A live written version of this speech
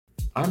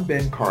I'm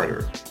Ben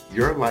Carter,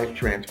 your life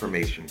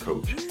transformation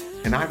coach,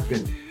 and I've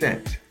been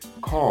sent,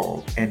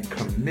 called, and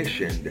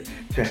commissioned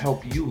to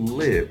help you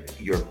live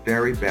your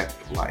very best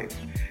life.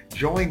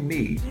 Join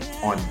me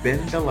on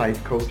Ben the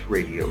Life Coach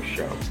radio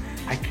show.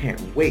 I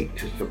can't wait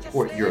to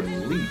support your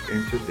leap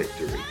into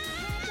victory.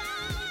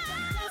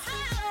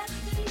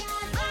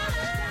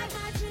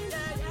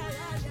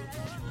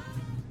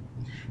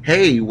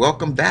 Hey,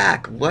 welcome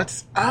back.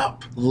 What's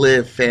up,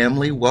 Live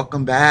family?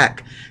 Welcome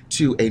back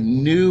to a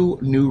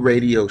new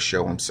radio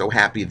show. I'm so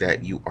happy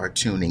that you are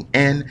tuning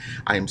in.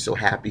 I am so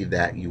happy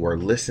that you are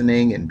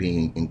listening and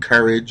being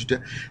encouraged.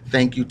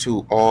 Thank you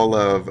to all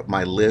of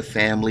my Live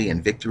family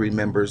and Victory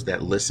members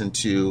that listened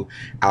to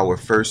our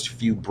first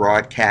few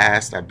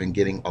broadcasts. I've been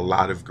getting a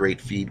lot of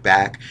great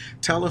feedback.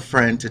 Tell a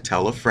friend to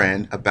tell a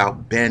friend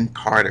about Ben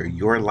Carter,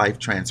 your life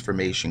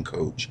transformation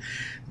coach.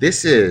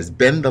 This is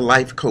Ben the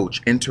Life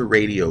Coach Enter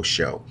Radio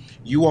Show.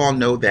 You all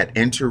know that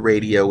Enter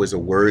Radio is a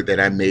word that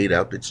I made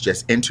up. It's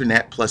just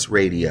internet plus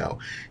radio.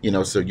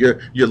 So you're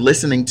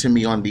listening to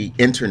me on the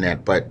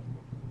internet, but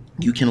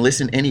you can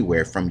listen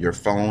anywhere from your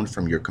phone,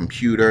 from your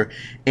computer,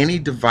 any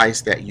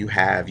device that you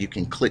have. You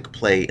can click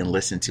play and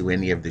listen to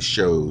any of the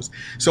shows.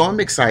 So I'm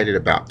excited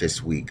about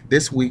this week.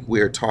 This week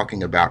we're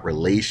talking about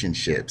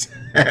relationships.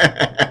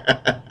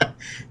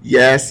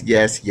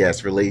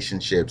 Yes,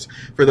 relationships.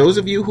 For those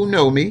of you who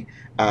know me,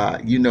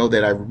 you know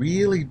that I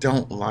really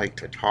don't like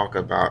to talk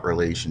about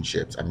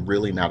relationships. I'm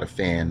really not a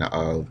fan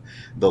of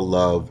the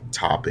love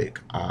topic.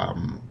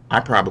 I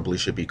probably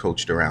should be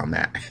coached around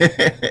that.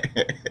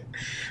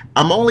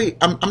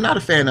 I'm not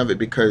a fan of it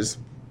because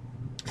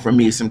for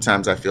me,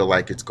 sometimes I feel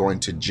like it's going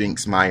to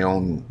jinx my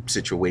own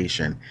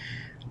situation.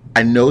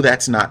 I know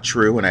that's not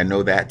true, and I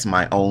know that's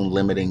my own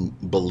limiting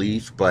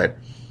belief, but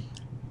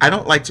I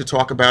don't like to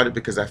talk about it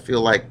because I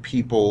feel like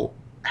people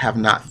have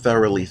not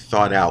thoroughly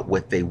thought out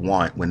what they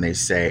want when they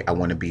say, I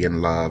want to be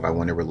in love, I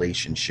want a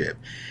relationship.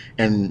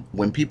 And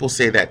when people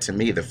say that to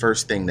me, the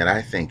first thing that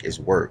I think is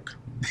work.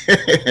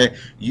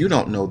 You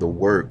don't know the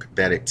work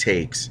that it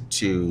takes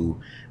to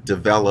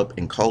develop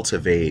and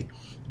cultivate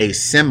a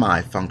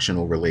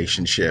semi-functional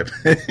relationship.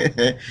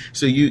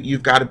 So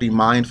you've got to be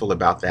mindful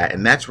about that.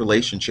 And that's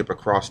relationship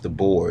across the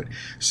board.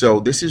 So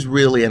this is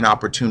really an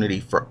opportunity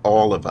for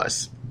all of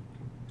us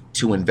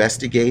to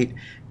investigate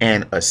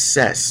and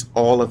assess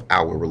all of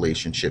our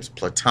relationships,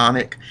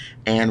 platonic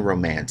and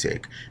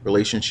romantic,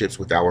 relationships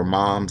with our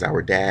moms,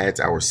 our dads,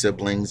 our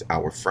siblings,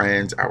 our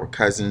friends, our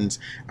cousins,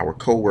 our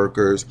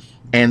coworkers,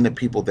 and the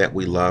people that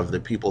we love, the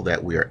people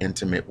that we are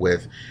intimate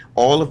with,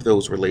 all of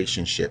those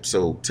relationships.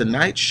 So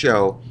tonight's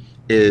show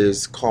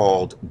is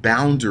called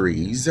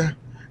Boundaries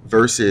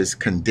versus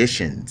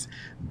Conditions.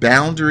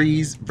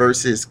 Boundaries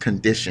versus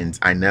conditions.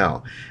 I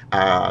know.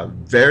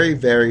 Very,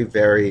 very,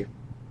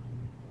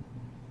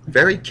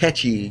 very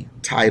catchy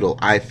title,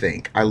 I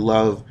think. I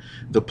love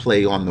the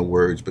play on the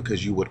words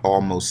because you would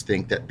almost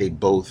think that they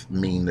both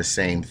mean the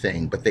same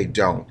thing, but they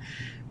don't.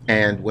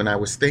 And when I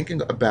was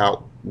thinking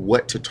about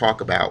what to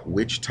talk about,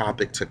 which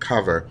topic to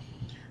cover,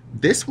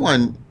 this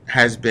one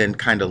has been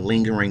kind of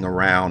lingering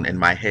around in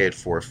my head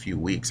for a few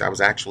weeks. I was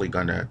actually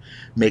going to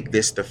make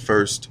this the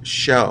first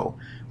show,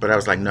 but I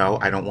was like, no,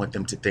 I don't want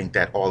them to think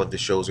that all of the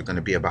shows are going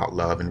to be about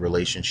love and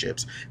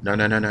relationships.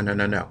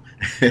 No.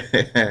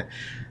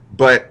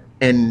 But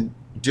in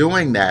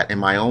doing that, in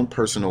my own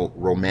personal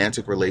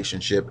romantic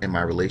relationship, in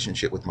my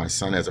relationship with my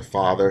son as a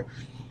father,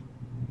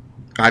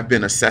 I've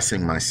been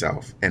assessing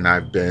myself and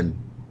I've been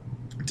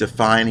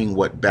defining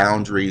what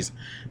boundaries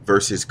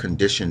versus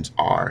conditions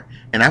are.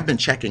 And I've been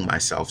checking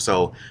myself.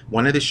 So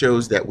one of the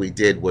shows that we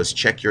did was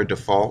check your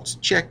defaults.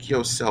 Check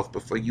yourself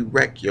before you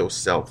wreck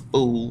yourself,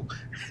 fool.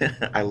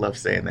 I love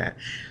saying that.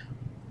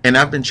 And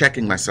I've been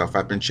checking myself.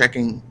 I've been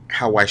checking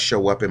how I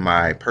show up in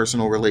my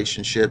personal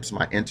relationships,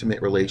 my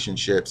intimate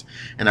relationships,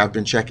 and I've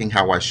been checking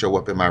how I show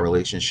up in my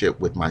relationship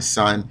with my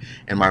son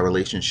and my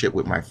relationship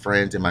with my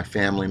friends and my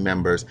family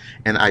members,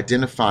 and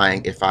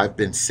identifying if I've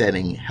been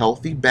setting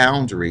healthy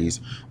boundaries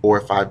or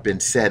if I've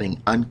been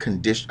setting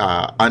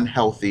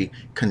unhealthy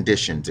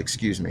conditions,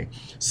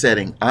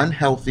 setting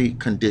unhealthy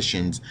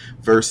conditions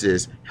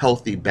versus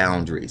healthy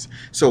boundaries.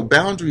 So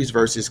boundaries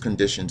versus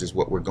conditions is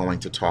what we're going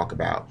to talk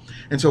about.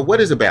 And so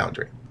what is a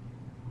boundary?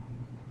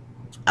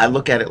 I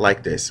look at it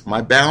like this.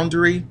 My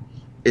boundary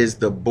is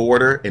the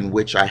border in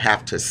which I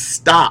have to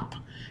stop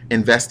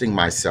investing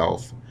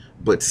myself,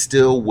 but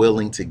still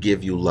willing to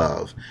give you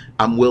love.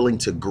 I'm willing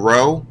to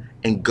grow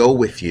and go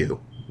with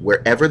you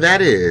wherever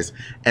that is,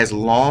 as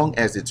long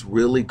as it's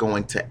really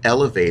going to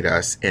elevate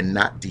us and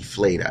not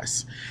deflate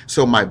us.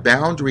 So my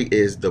boundary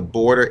is the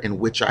border in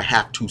which I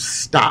have to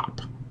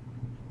stop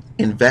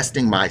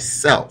investing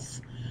myself,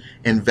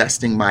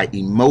 investing my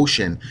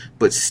emotion,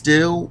 but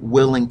still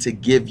willing to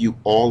give you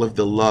all of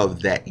the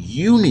love that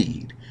you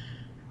need.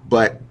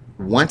 But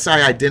once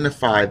I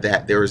identify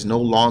that there is no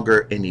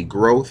longer any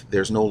growth,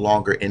 there's no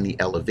longer any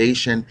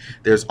elevation,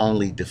 there's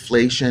only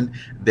deflation,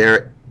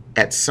 there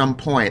at some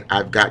point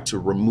I've got to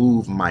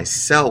remove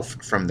myself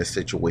from the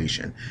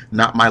situation,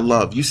 not my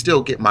love. You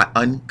still get my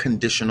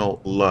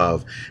unconditional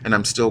love and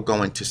I'm still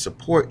going to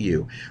support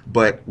you,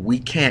 but we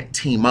can't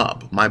team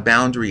up. My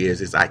boundary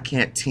is I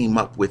can't team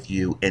up with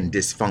you in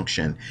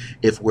dysfunction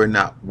if we're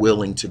not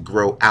willing to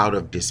grow out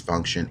of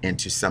dysfunction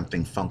into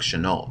something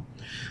functional.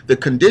 The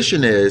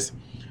condition is,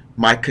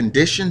 my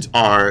conditions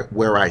are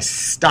where I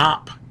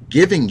stop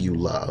giving you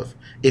love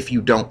if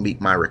you don't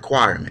meet my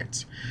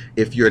requirements.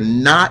 If you're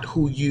not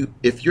who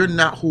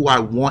I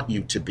want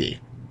you to be,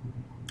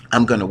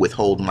 I'm going to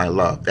withhold my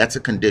love. That's a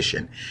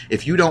condition.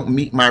 If you don't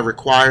meet my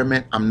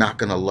requirement, I'm not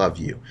going to love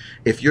you.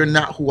 If you're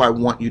not who I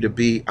want you to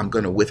be, I'm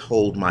going to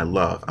withhold my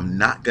love. I'm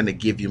not going to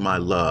give you my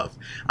love.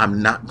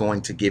 I'm not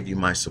going to give you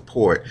my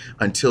support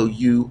until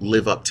you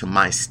live up to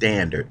my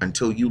standard,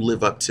 until you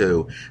live up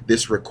to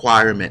this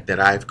requirement that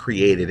I've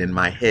created in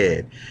my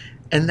head.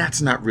 And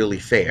that's not really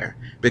fair,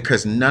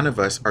 because none of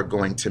us are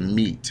going to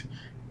meet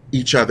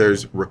each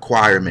other's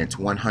requirements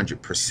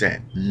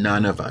 100%.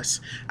 None of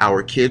us.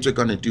 Our kids are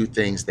going to do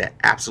things that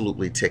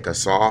absolutely tick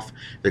us off.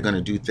 They're going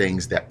to do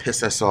things that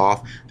piss us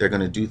off. They're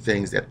going to do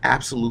things that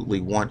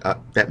absolutely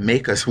that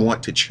make us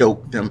want to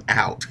choke them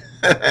out.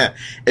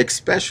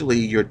 Especially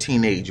your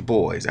teenage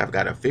boys. I've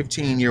got a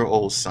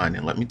 15-year-old son,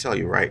 and let me tell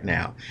you right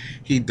now,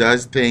 he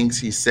does things,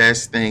 he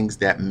says things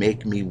that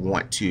make me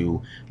want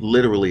to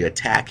literally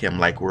attack him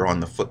like we're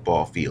on the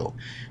football field,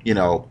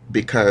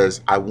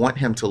 because I want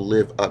him to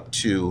live up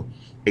to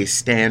a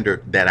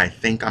standard that I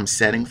think I'm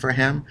setting for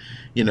him,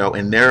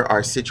 and there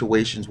are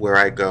situations where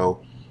I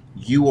go,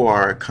 you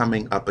are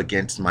coming up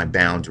against my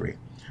boundary,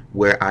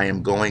 where I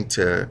am going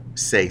to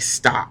say,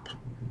 stop.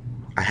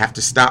 I have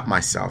to stop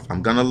myself.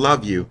 I'm going to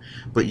love you,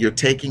 but you're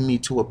taking me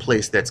to a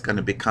place that's going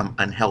to become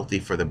unhealthy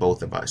for the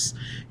both of us.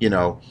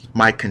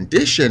 My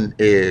condition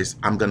is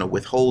I'm going to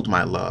withhold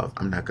my love.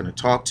 I'm not going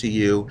to talk to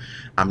you.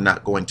 I'm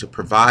not going to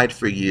provide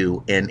for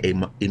you in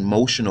an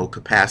emotional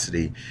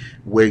capacity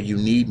where you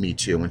need me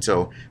to. And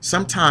so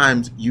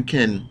sometimes you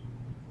can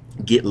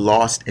get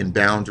lost in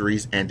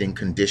boundaries and in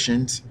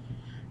conditions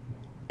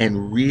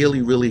and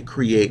really, really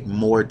create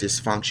more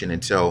dysfunction.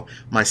 And so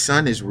my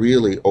son is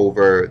really,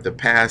 over the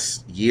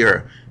past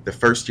year, the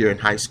first year in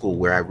high school,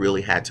 where I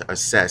really had to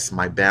assess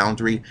my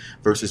boundary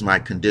versus my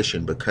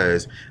condition,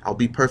 because I'll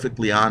be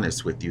perfectly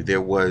honest with you, there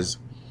was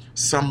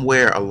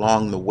somewhere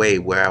along the way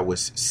where I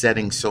was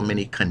setting so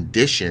many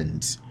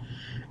conditions,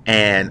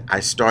 and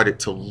I started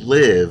to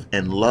live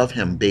and love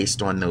him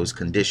based on those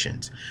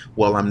conditions.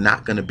 Well, I'm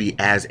not going to be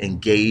as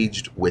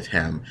engaged with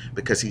him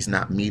because he's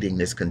not meeting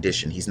this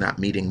condition. He's not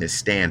meeting this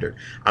standard.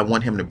 I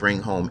want him to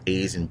bring home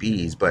A's and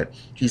B's, but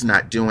he's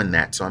not doing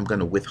that. So I'm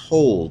going to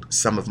withhold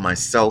some of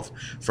myself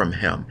from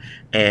him.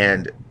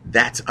 And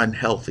that's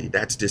unhealthy.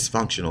 That's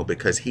dysfunctional,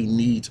 because he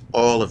needs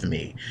all of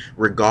me,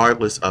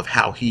 regardless of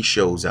how he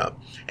shows up.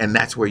 And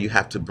that's where you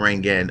have to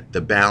bring in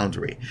the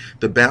boundary.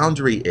 The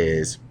boundary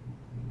is,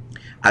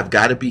 I've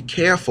got to be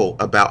careful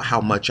about how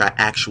much I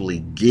actually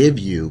give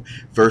you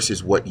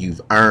versus what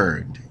you've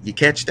earned. You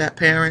catch that,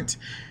 parents?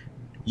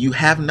 You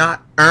have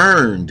not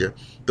earned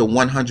the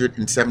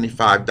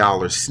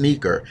 $175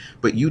 sneaker,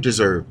 but you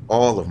deserve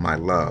all of my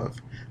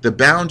love. The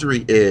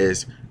boundary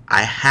is,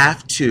 I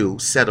have to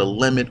set a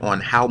limit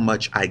on how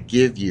much I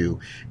give you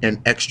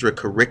in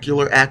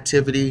extracurricular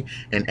activity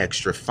and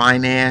extra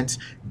finance.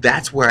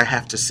 That's where I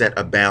have to set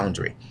a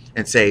boundary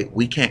and say,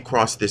 we can't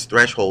cross this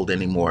threshold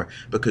anymore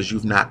because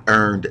you've not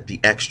earned the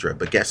extra.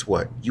 But guess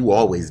what? You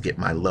always get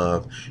my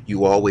love.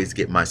 You always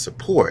get my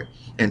support.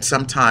 And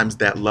sometimes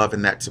that love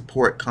and that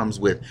support comes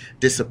with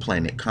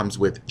discipline. It comes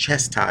with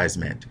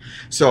chastisement.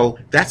 So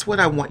that's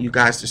what I want you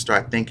guys to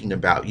start thinking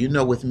about.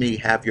 With me,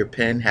 have your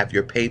pen, have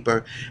your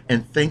paper,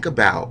 and think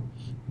about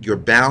your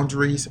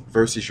boundaries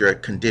versus your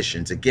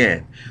conditions.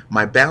 Again,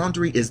 my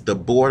boundary is the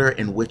border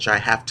in which I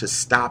have to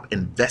stop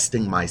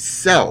investing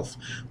myself,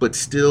 but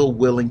still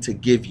willing to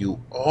give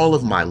you all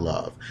of my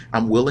love.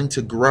 I'm willing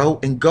to grow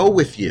and go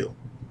with you.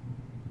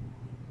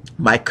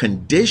 My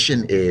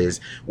condition is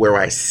where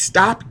I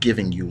stop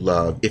giving you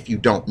love if you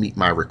don't meet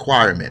my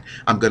requirement.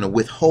 I'm going to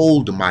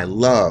withhold my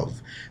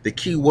love. The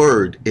key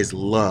word is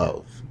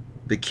love.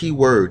 The key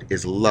word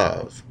is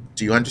love.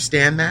 Do you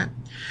understand that?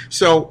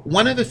 So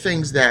one of the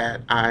things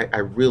that I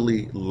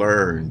really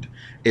learned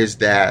is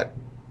that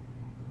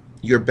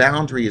your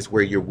boundary is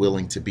where you're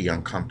willing to be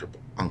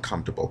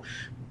uncomfortable.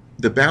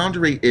 The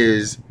boundary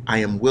is, I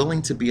am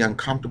willing to be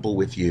uncomfortable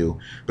with you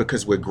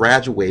because we're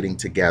graduating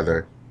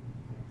together,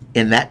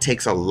 and that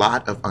takes a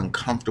lot of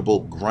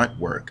uncomfortable grunt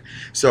work.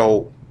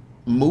 So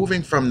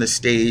moving from the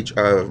stage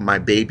of my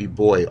baby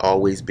boy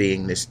always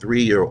being this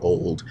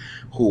 3-year-old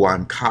who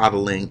I'm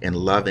coddling and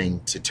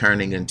loving, to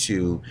turning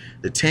into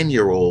the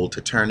 10-year-old,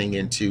 to turning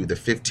into the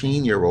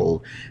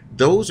 15-year-old,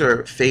 those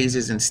are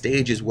phases and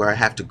stages where I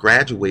have to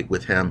graduate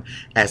with him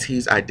as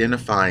he's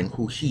identifying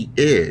who he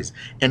is.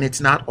 And it's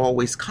not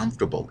always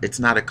comfortable. It's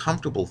not a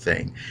comfortable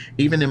thing.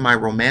 Even in my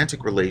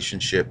romantic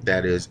relationship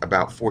that is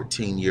about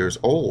 14 years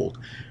old,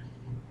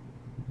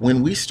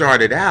 When we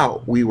started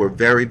out, we were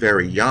very,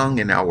 very young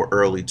in our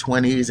early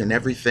 20s, and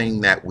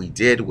everything that we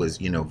did was,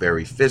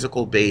 very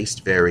physical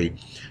based, very,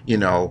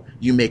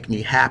 you make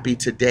me happy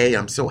today.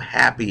 I'm so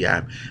happy.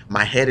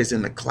 My head is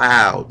in the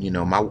cloud.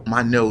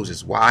 My nose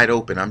is wide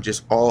open. I'm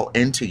just all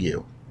into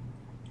you.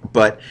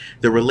 But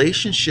the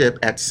relationship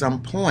at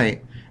some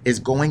point is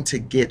going to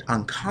get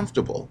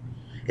uncomfortable.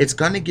 It's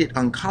going to get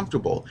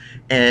uncomfortable.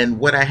 And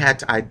what I had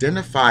to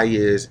identify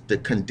is the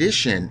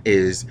condition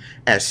is,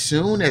 as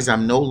soon as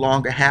I'm no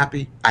longer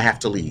happy, I have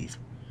to leave.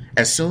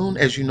 As soon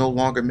as you no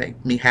longer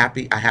make me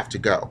happy, I have to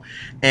go.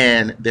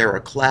 And there are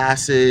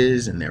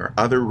classes and there are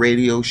other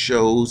radio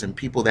shows and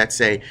people that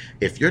say,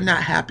 if you're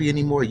not happy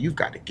anymore, you've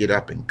got to get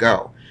up and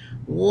go.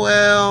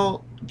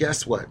 Well,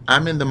 guess what?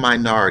 I'm in the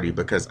minority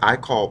because I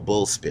call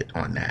bullspit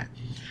on that.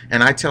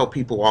 And I tell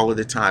people all of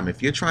the time,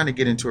 if you're trying to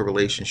get into a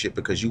relationship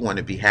because you want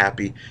to be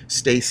happy,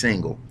 stay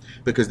single.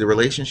 Because the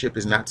relationship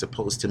is not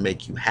supposed to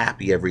make you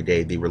happy every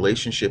day. The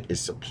relationship is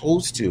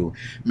supposed to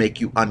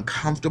make you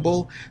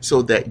uncomfortable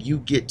so that you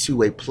get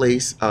to a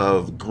place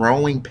of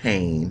growing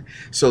pain,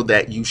 so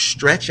that you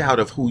stretch out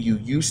of who you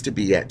used to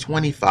be at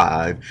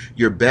 25,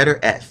 you're better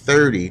at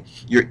 30,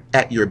 you're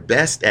at your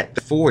best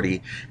at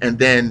 40, and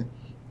then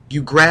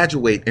you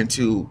graduate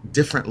into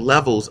different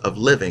levels of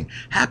living.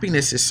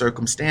 Happiness is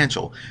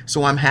circumstantial.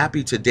 So I'm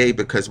happy today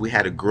because we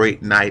had a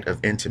great night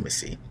of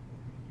intimacy.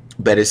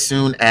 But as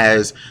soon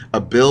as a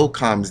bill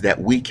comes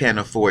that we can't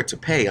afford to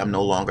pay, I'm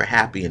no longer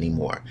happy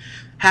anymore.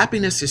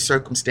 Happiness is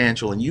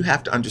circumstantial, and you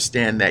have to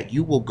understand that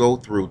you will go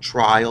through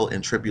trial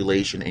and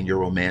tribulation in your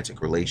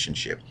romantic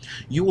relationship.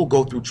 You will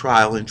go through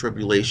trial and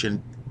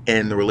tribulation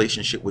in the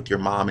relationship with your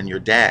mom and your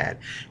dad,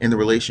 in the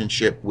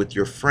relationship with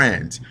your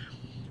friends.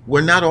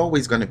 We're not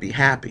always going to be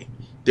happy.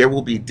 There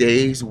will be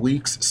days,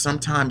 weeks,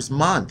 sometimes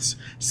months,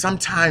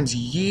 sometimes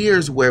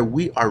years where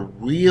we are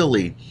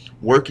really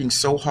working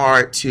so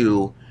hard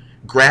to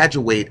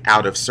graduate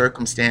out of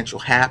circumstantial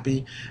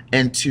happy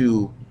and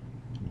to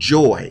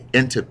joy,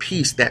 into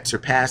peace that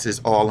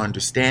surpasses all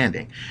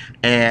understanding.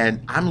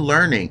 And I'm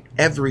learning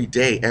every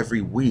day,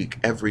 every week,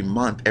 every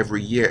month,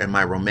 every year in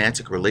my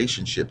romantic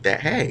relationship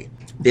that, hey,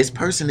 this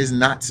person is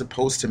not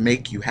supposed to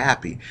make you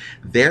happy.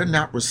 They're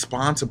not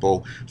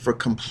responsible for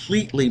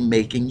completely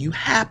making you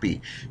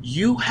happy.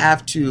 You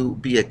have to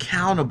be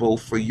accountable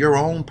for your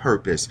own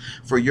purpose,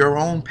 for your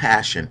own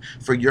passion,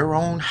 for your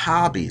own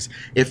hobbies.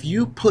 If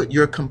you put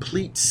your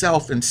complete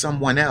self in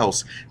someone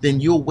else, then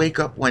you'll wake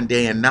up one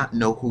day and not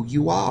know who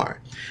you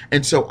are.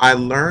 And so I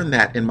learned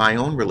that in my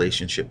own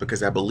relationship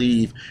because I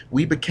believe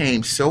we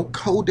became so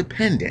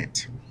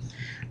codependent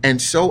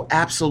and so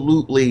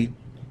absolutely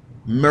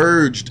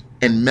merged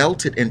and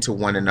melted into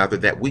one another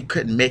that we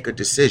couldn't make a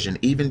decision.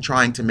 Even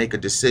trying to make a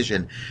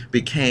decision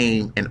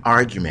became an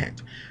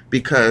argument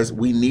because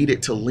we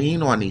needed to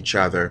lean on each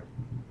other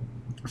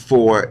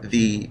for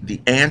the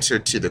answer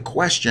to the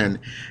question.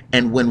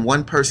 And when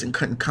one person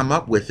couldn't come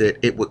up with it,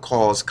 it would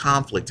cause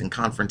conflict and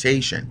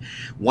confrontation.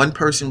 One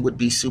person would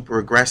be super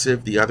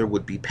aggressive, the other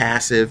would be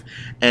passive,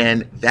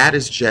 and that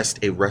is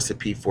just a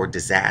recipe for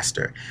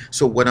disaster.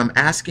 So what I'm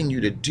asking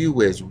you to do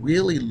is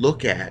really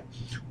look at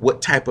what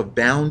type of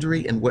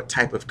boundary and what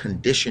type of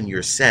condition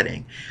you're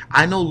setting.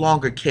 I no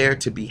longer care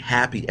to be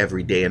happy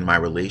every day in my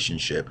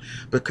relationship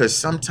because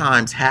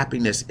sometimes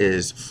happiness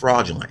is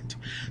fraudulent.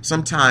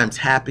 Sometimes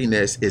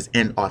happiness is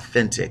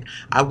inauthentic.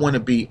 I want to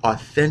be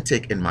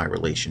authentic in my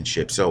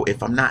relationship. So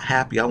if I'm not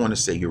happy, I want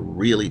to say you're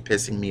really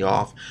pissing me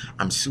off.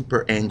 I'm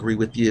super angry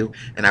with you,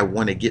 and I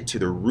want to get to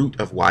the root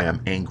of why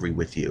I'm angry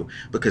with you.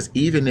 Because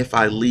even if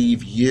I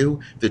leave you,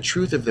 the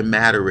truth of the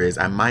matter is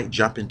I might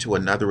jump into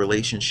another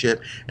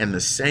relationship, and the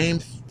same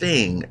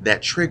thing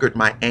that triggered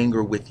my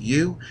anger with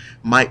you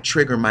might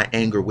trigger my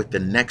anger with the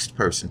next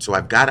person. So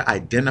I've got to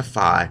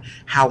identify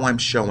how I'm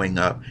showing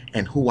up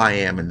and who I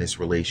am in this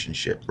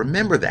relationship.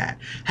 Remember that.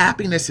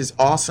 Happiness is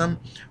awesome,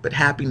 but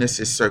happiness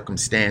is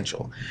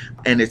circumstantial,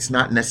 and it's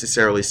not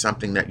necessarily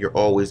something that you're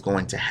always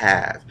going to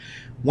have.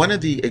 One of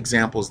the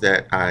examples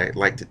that I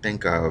like to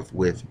think of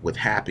with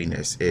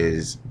happiness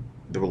is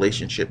the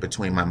relationship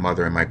between my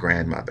mother and my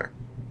grandmother.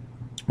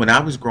 When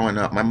I was growing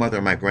up, my mother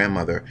and my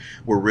grandmother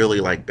were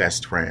really like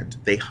best friends.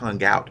 They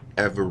hung out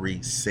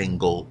every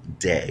single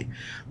day.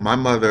 My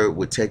mother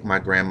would take my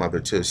grandmother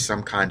to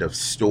some kind of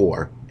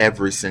store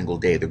every single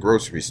day, the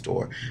grocery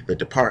store, the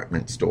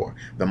department store,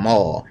 the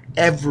mall.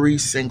 Every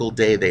single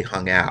day they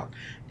hung out.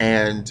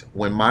 And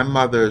when my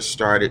mother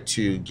started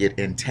to get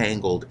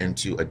entangled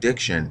into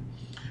addiction,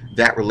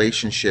 that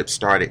relationship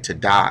started to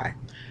die.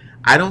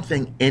 I don't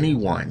think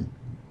anyone,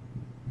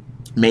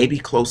 maybe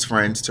close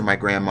friends to my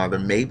grandmother,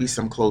 maybe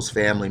some close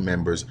family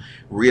members,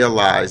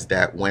 realized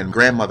that when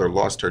grandmother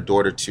lost her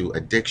daughter to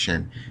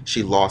addiction,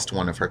 she lost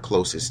one of her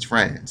closest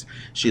friends.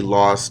 She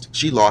lost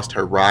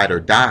her ride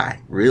or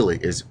die, really,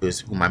 is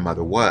who my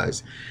mother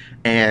was.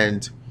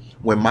 And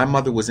when my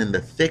mother was in the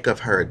thick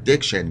of her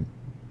addiction,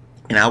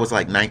 And I was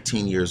like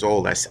 19 years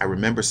old. I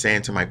remember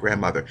saying to my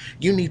grandmother,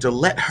 you need to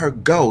let her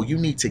go. You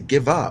need to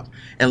give up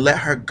and let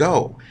her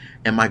go.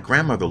 And my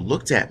grandmother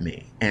looked at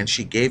me and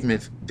she gave me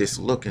this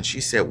look and she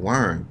said,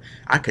 Worm,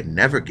 I could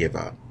never give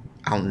up.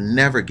 I'll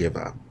never give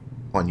up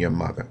on your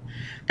mother.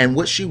 And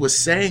what she was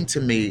saying to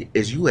me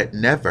is, you had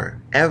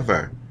never,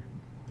 ever,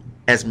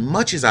 as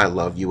much as I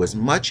love you, as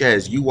much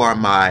as you are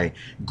my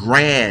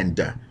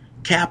grand,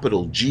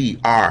 capital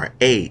G-R-A-N-D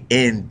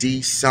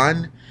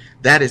son,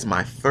 that is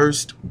my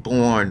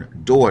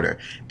firstborn daughter.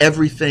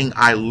 Everything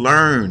I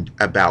learned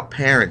about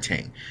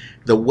parenting,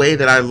 the way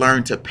that I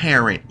learned to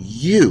parent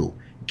you,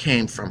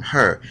 came from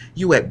her.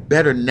 You had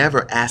better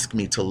never ask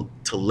me to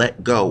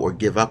let go or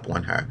give up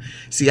on her.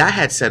 See, I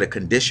had set a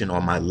condition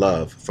on my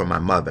love for my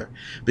mother.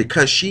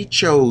 Because she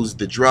chose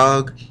the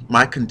drug,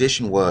 my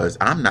condition was,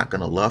 I'm not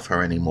going to love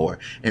her anymore,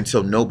 and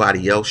so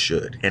nobody else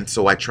should. And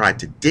so I tried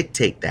to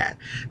dictate that.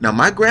 Now,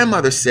 my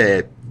grandmother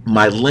said,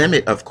 my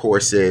limit, of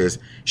course, is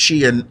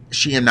she and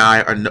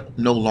I are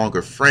no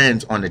longer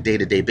friends on a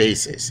day-to-day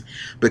basis,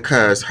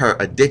 because her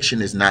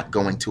addiction is not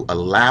going to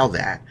allow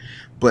that.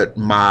 But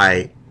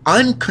my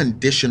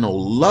unconditional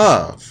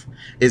love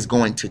is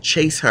going to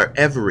chase her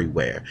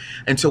everywhere.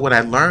 And so what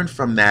I learned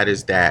from that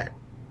is that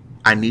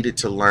I needed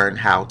to learn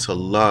how to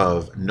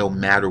love no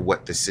matter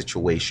what the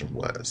situation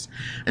was.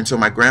 And so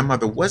my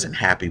grandmother wasn't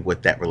happy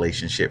with that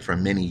relationship for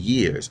many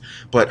years,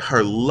 but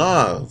her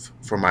love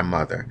for my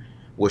mother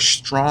was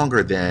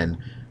stronger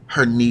than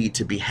her need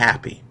to be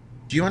happy.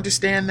 Do you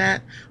understand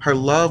that? Her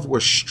love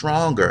was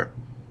stronger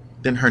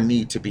than her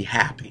need to be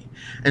happy.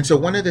 And so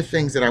one of the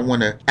things that I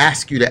want to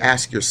ask you to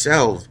ask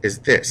yourself is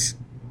this: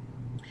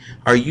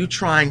 are you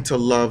trying to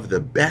love the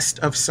best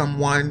of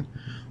someone,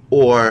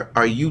 or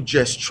are you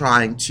just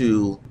trying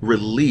to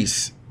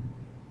release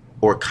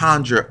or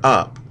conjure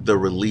up the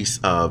release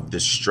of the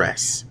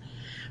stress?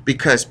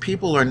 Because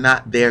people are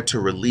not there to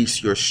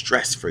release your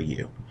stress for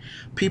you.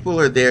 People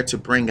are there to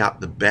bring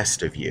out the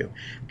best of you.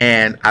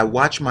 And I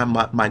watched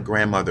my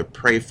grandmother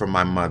pray for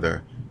my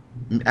mother,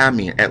 I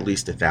mean, at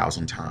least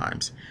 1,000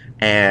 times.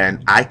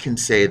 And I can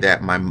say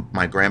that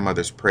my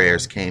grandmother's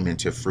prayers came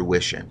into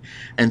fruition.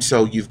 And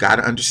so you've got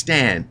to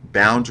understand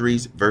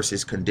boundaries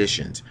versus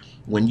conditions.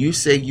 When you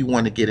say you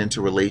want to get into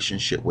a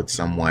relationship with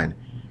someone,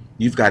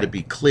 you've got to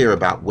be clear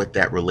about what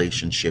that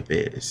relationship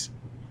is.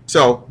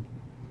 So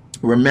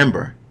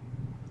remember,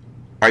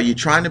 are you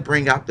trying to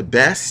bring out the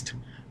best,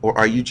 or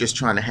are you just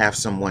trying to have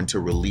someone to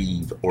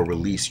relieve or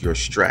release your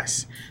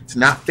stress? It's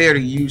not fair to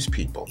use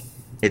people.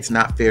 It's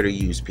not fair to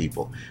use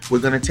people. We're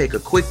going to take a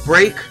quick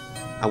break.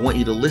 I want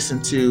you to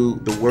listen to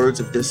the words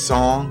of this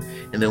song,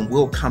 and then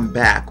we'll come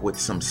back with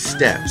some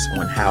steps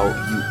on how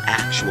you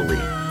actually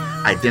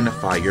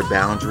identify your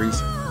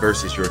boundaries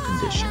versus your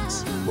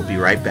conditions. We'll be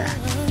right back.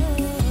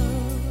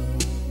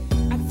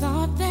 I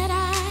thought that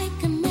I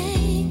could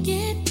make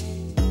it.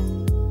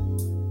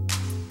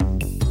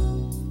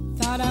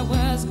 Thought I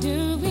was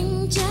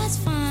doing just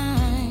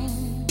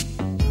fine.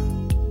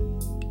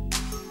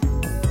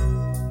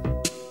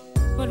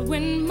 But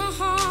when my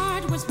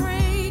heart was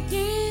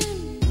breaking,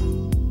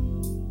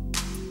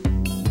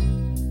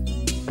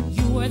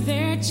 you were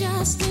there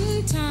just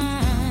in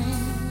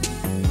time.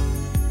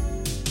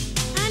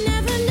 I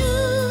never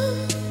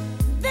knew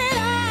that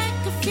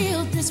I could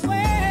feel this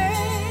way.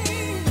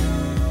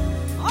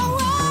 Oh,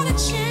 what a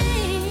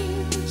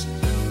change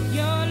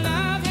your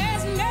love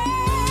has made.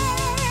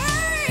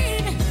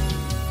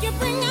 You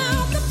bring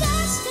out the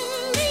best in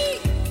me,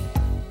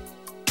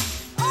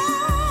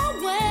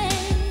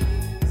 always.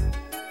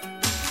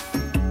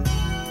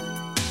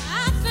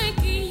 I thank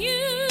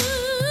you.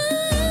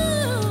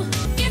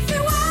 If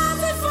it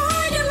wasn't for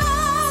your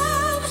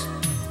love,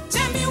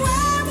 tell me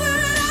where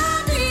would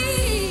I be?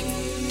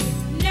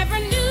 Never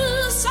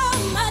knew so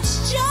much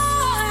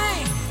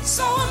joy,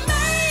 so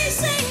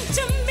amazing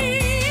to me.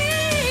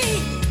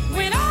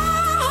 When all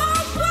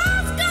hope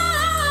was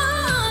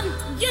gone,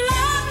 your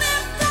love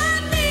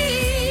lifted me.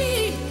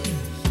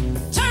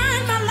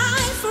 Turned my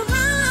life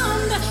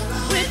around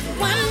with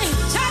one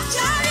touch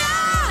of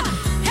your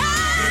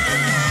hand.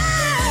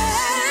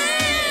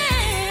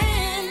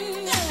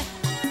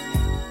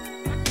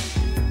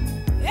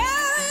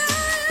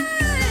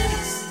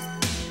 Yes,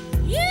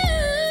 you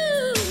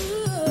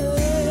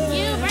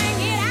bring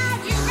it out,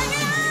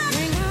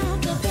 bring out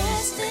the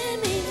best in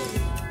me.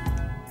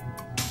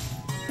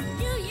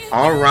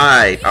 All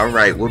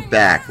right, we're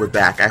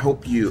back. I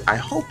hope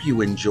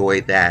you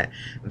enjoyed that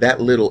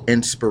little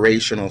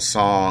inspirational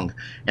song,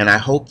 and I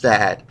hope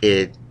that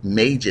it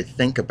made you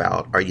think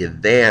about, are you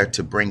there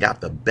to bring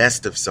out the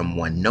best of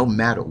someone? No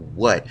matter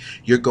what,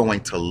 you're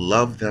going to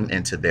love them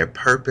into their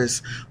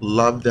purpose,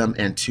 love them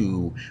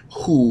into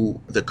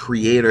who the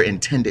Creator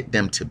intended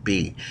them to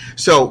be.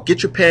 So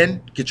get your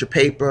pen, get your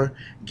paper,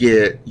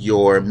 get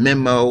your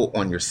memo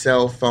on your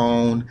cell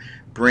phone,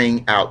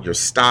 bring out your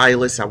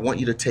stylus. I want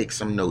you to take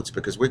some notes,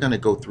 because we're going to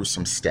go through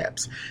some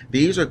steps.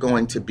 These are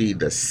going to be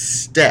the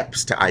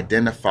steps to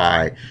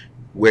identify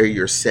where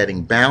you're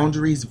setting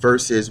boundaries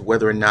versus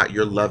whether or not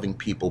you're loving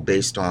people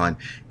based on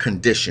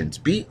conditions.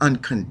 Be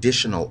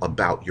unconditional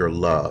about your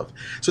love.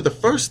 So the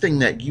first thing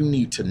that you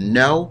need to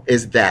know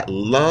is that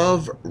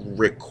love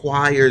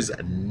requires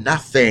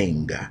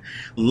nothing.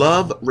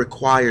 Love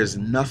requires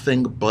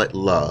nothing but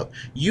love.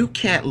 You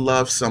can't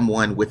love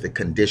someone with a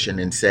condition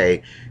and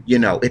say,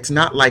 it's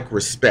not like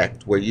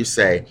respect where you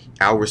say,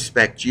 I'll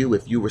respect you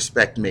if you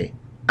respect me.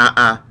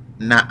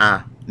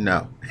 Nuh-uh.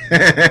 No.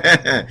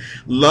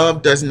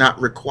 Love does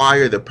not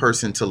require the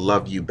person to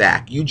love you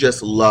back. You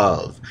just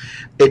love.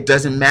 It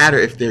doesn't matter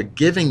if they're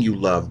giving you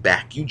love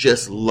back. You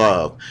just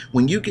love.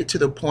 When you get to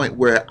the point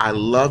where I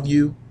love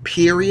you,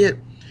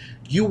 period,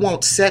 you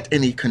won't set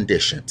any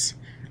conditions.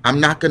 I'm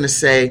not going to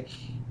say,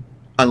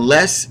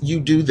 unless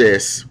you do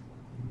this,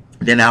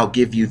 then I'll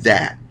give you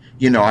that.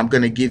 I'm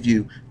going to give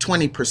you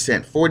 20%,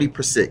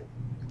 40%.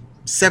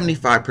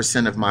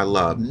 75% of my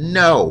love.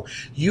 No,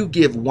 you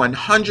give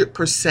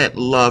 100%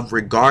 love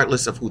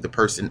regardless of who the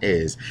person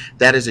is.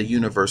 That is a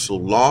universal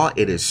law.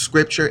 It is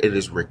scripture. It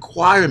is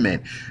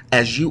requirement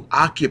as you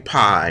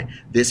occupy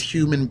this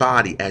human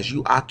body, as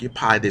you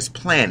occupy this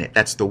planet.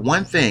 That's the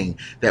one thing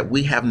that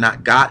we have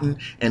not gotten,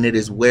 and it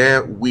is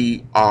where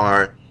we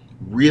are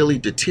really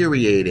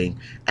deteriorating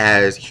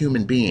as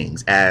human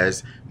beings,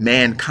 as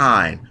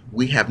mankind.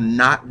 We have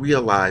not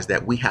realized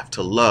that we have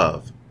to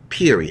love,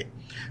 period.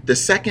 The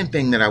second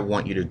thing that I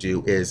want you to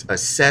do is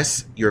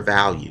assess your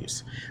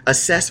values.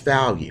 Assess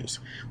values.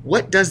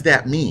 What does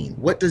that mean?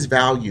 What does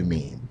value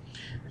mean?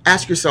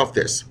 Ask yourself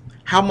this.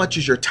 How much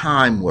is your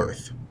time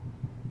worth?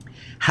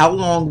 How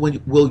long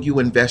will you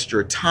invest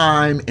your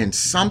time in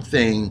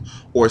something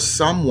or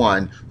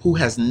someone who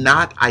has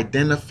not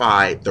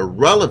identified the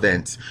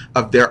relevance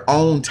of their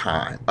own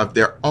time, of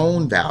their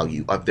own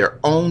value, of their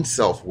own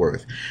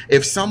self-worth?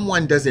 If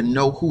someone doesn't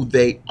know who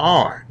they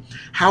are,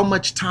 how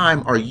much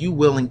time are you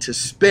willing to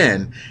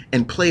spend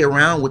and play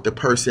around with the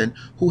person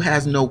who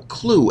has no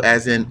clue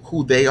as in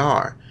who they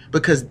are?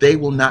 Because they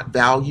will not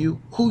value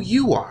who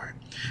you are.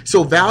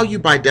 So value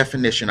by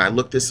definition, I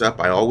looked this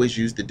up. I always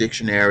use the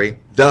dictionary,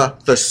 the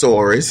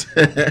thesaurus.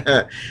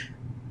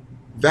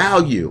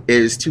 Value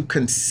is to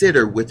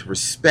consider with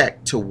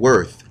respect to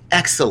worth,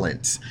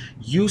 excellence,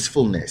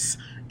 usefulness,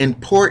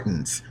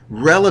 importance,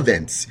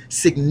 relevance,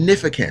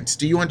 significance.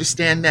 Do you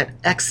understand that?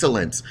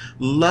 Excellence.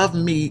 Love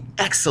me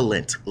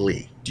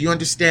excellently. Do you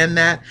understand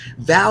that?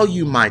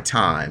 Value my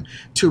time,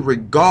 to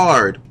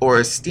regard or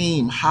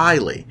esteem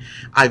highly.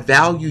 I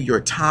value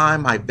your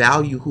time. I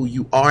value who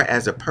you are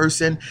as a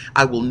person.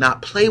 I will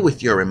not play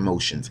with your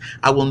emotions.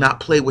 I will not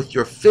play with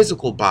your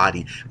physical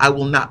body. I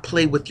will not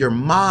play with your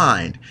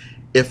mind.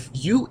 If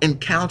you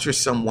encounter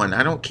someone,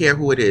 I don't care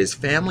who it is,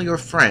 family or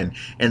friend,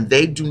 and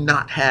they do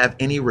not have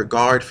any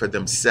regard for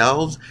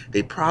themselves,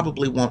 they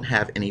probably won't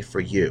have any for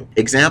you.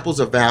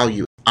 Examples of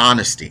value: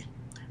 honesty,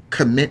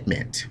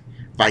 commitment,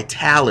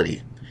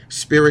 vitality,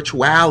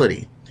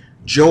 spirituality,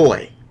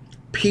 joy,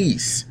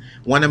 peace.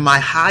 One of my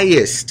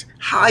highest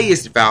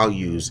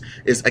values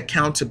is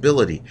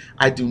accountability.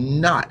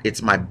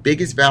 It's my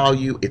biggest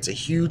value. It's a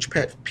huge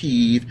pet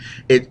peeve.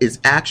 It is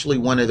actually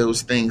one of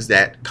those things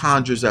that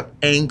conjures up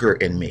anger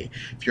in me.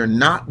 If you're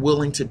not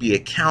willing to be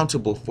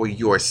accountable for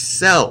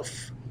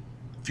yourself,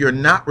 if you're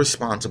not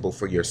responsible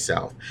for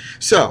yourself.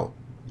 So,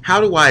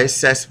 how do I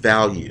assess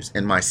values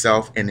in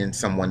myself and in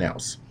someone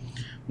else?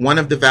 One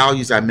of the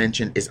values I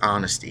mentioned is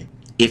honesty.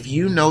 If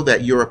you know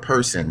that you're a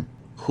person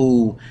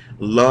who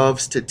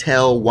loves to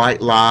tell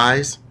white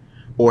lies,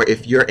 or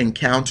if you're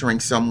encountering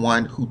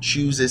someone who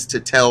chooses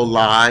to tell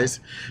lies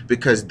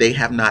because they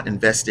have not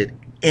invested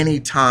any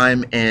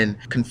time in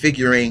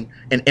configuring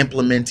and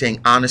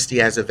implementing honesty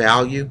as a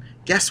value,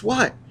 guess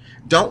what?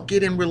 Don't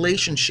get in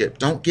relationship.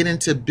 Don't get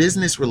into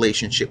business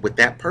relationship with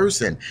that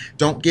person.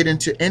 Don't get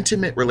into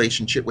intimate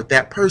relationship with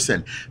that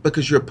person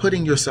because you're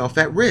putting yourself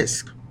at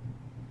risk.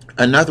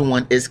 Another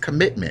one is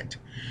commitment.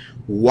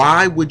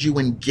 Why would you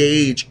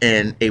engage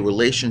in a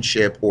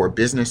relationship or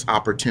business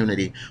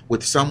opportunity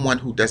with someone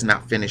who does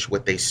not finish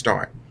what they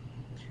start?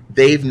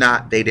 They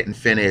didn't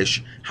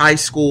finish high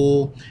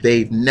school.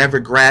 They've never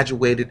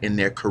graduated in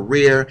their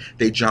career.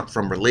 They jump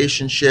from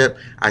relationship.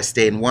 I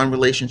stay in one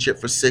relationship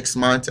for 6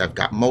 months. I've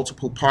got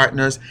multiple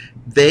partners.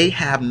 They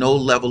have no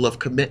level of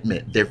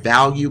commitment. Their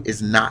value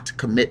is not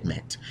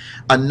commitment.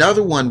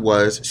 Another one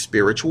was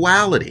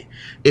spirituality.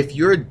 If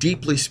you're a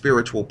deeply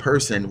spiritual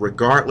person,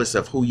 regardless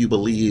of who you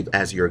believe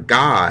as your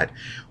God,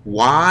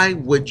 why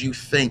would you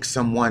think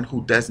someone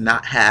who does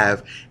not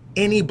have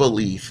any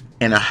belief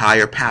in a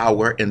higher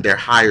power, in their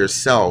higher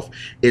self,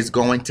 is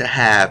going to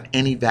have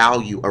any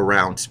value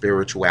around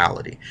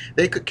spirituality?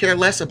 They could care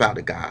less about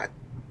a God.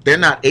 They're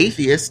not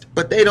atheists,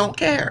 but they don't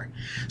care.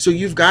 So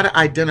you've got to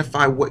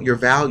identify what your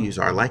values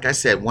are. Like I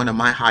said, one of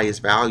my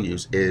highest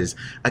values is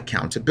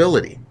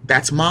accountability.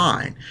 That's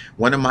mine.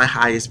 One of my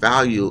highest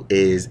value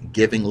is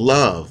giving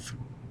love,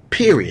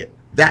 period.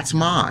 That's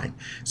mine.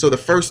 So the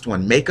first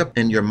one, make up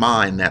in your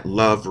mind that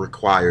love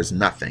requires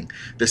nothing.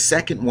 The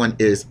second one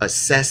is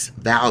assess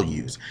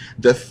values.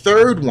 The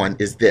third one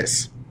is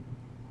this: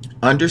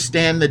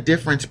 Understand the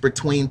difference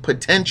between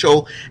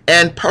potential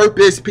and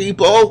purpose,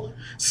 people.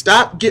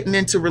 Stop getting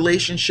into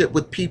relationship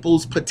with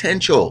people's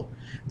potential.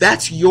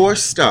 That's your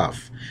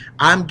stuff.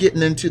 I'm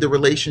getting into the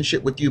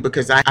relationship with you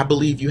because I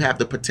believe you have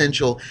the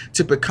potential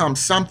to become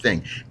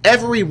something.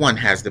 Everyone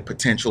has the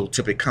potential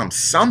to become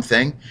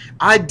something.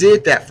 I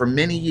did that for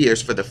many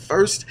years, for the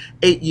first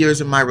 8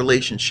 years of my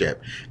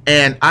relationship.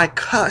 And I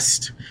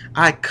cussed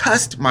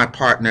my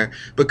partner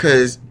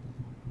because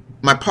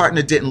my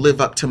partner didn't live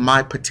up to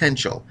my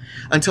potential,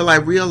 until I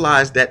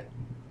realized that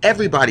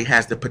everybody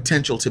has the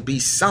potential to be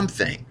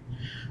something.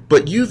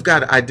 But you've got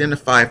to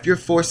identify if you're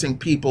forcing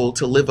people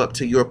to live up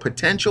to your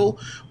potential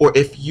or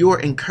if you're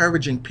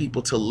encouraging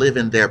people to live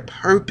in their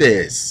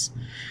purpose.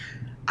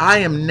 I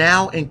am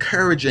now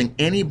encouraging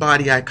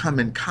anybody I come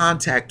in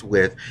contact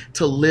with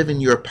to live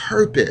in your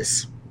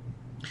purpose.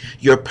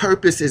 Your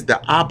purpose is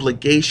the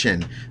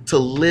obligation to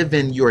live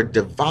in your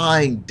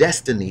divine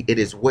destiny. It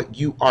is what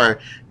you are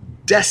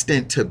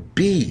destined to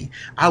be.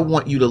 I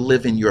want you to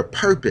live in your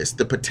purpose.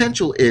 The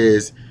potential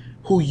is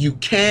who you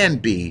can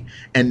be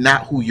and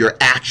not who you're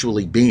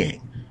actually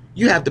being.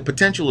 You have the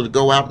potential to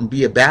go out and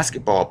be a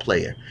basketball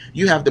player.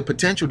 You have the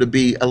potential to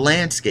be a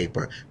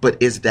landscaper,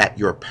 but is that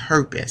your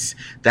purpose?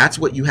 That's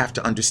what you have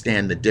to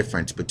understand, the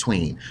difference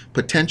between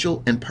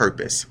potential and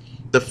purpose.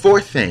 The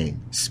fourth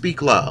thing,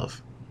 speak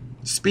love.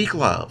 Speak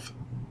love.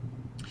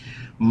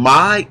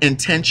 My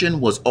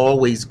intention was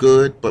always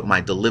good, but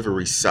my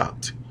delivery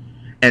sucked.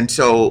 And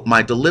so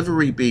my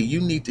delivery be, you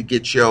need to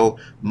get your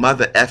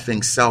mother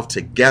effing self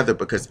together,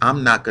 because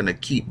I'm not going to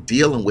keep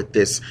dealing with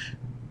this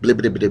blah,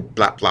 blah, blah,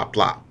 blah, blah,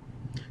 blah.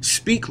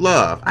 Speak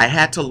love. I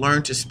had to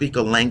learn to speak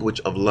a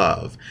language of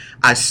love.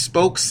 I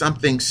spoke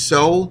something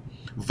so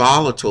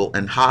volatile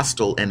and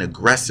hostile and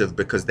aggressive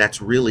because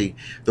that's really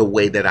the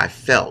way that I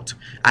felt.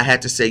 I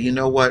had to say, you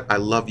know what? I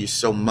love you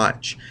so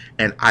much.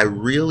 And I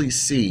really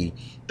see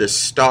the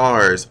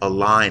stars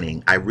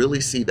aligning. I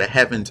really see the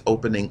heavens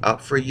opening up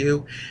for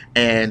you.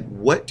 And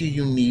what do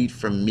you need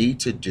from me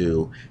to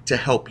do to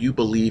help you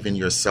believe in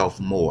yourself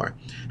more?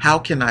 How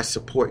can I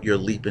support your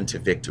leap into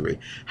victory?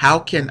 How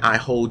can I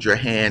hold your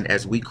hand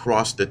as we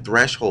cross the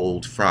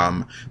threshold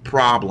from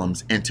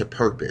problems into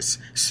purpose?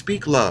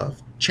 Speak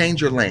love.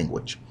 Change your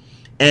language.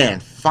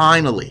 And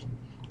finally,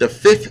 the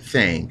fifth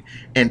thing,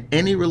 in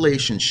any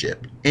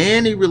relationship,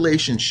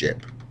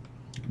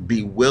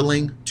 be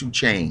willing to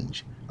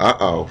change.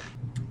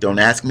 Don't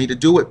ask me to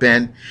do it,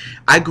 Ben.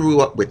 I grew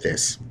up with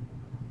this.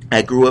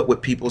 I grew up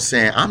with people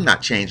saying, I'm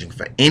not changing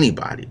for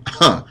anybody.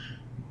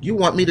 You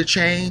want me to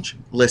change?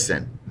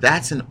 Listen,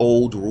 that's an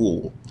old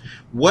rule.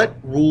 What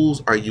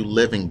rules are you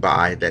living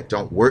by that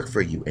don't work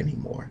for you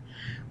anymore?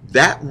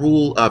 That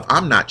rule of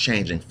I'm not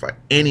changing for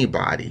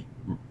anybody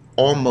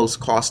almost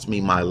cost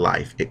me my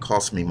life. It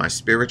cost me my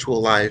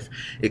spiritual life.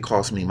 It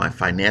cost me my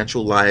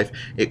financial life.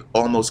 It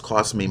almost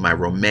cost me my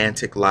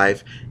romantic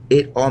life.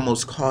 It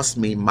almost cost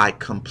me my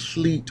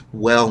complete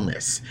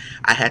wellness.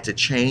 I had to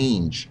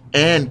change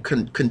and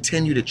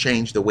continue to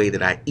change the way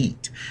that I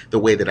eat, the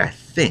way that I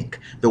think,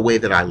 the way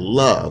that I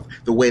love,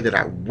 the way that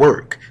I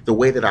work, the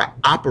way that I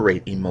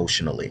operate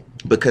emotionally,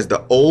 because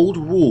the old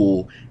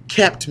rule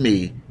kept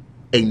me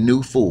a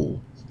new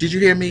fool. Did you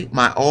hear me?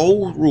 My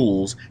old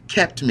rules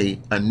kept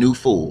me a new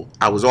fool.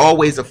 I was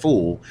always a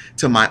fool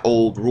to my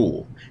old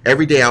rule.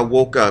 Every day I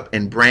woke up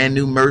in brand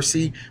new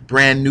mercy,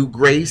 brand new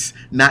grace,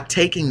 not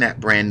taking that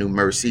brand new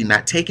mercy,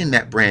 not taking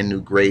that brand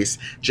new grace,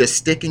 just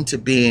sticking to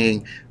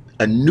being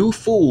a new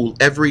fool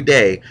every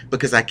day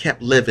because I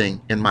kept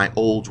living in my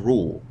old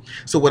rule.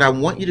 So what I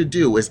want you to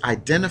do is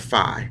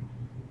identify,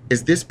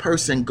 is this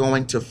person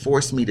going to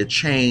force me to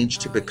change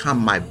to become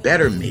my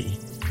better me?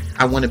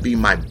 I want to be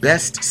my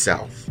best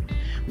self.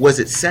 Was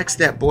it sex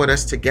that brought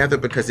us together?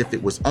 Because if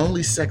it was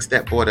only sex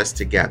that brought us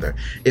together,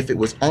 if it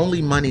was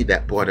only money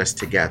that brought us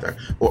together,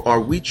 or are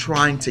we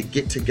trying to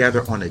get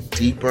together on a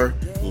deeper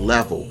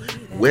level?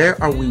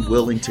 Where are we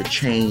willing to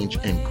change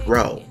and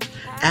grow?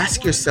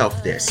 Ask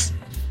yourself this.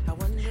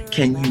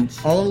 Can you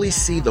only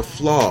see the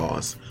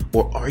flaws,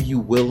 or are you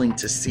willing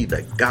to see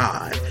the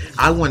God?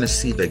 I want to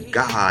see the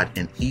God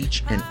in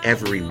each and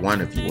every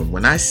one of you. And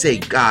when I say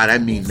God, I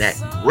mean that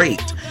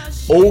great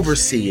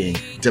overseeing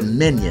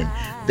dominion,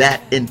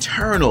 that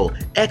internal,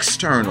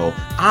 external,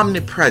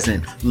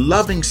 omnipresent,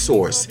 loving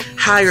source,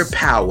 higher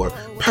power,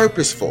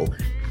 purposeful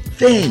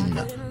thing,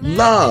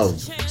 love,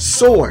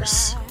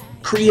 source,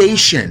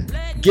 creation,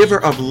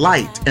 giver of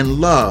light and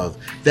love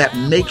that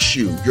makes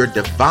you your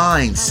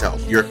divine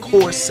self, your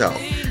core self,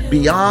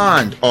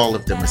 beyond all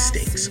of the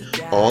mistakes,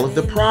 all of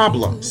the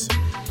problems.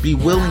 Be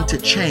willing to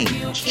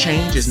change.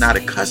 Change is not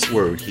a cuss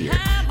word here.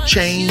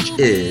 Change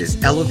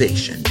is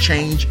elevation.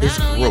 Change is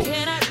growth.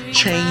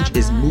 Change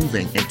is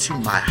moving into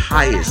my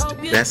highest,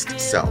 best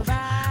self.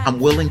 I'm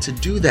willing to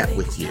do that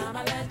with you.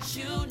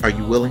 Are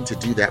you willing to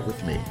do that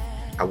with me?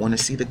 I want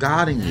to see the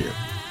God in you.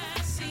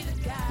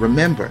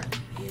 Remember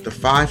the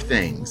 5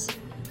 things.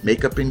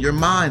 Make up in your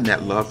mind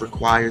that love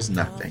requires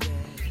nothing.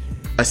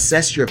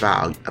 Assess your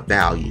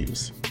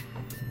values.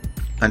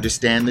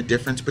 Understand the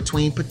difference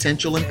between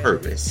potential and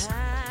purpose.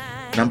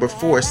 Number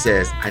 4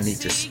 says, I need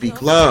to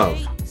speak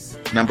love.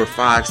 Number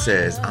 5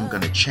 says, I'm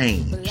going to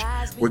change.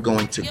 We're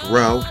going to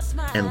grow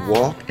and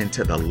walk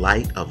into the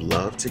light of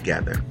love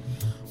together.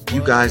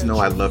 You guys know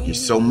I love you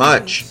so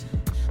much.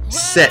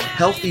 Set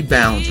healthy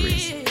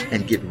boundaries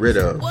and get rid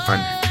of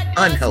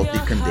unhealthy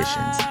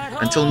conditions.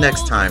 Until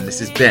next time, this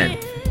is Ben,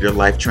 your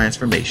life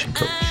transformation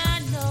coach.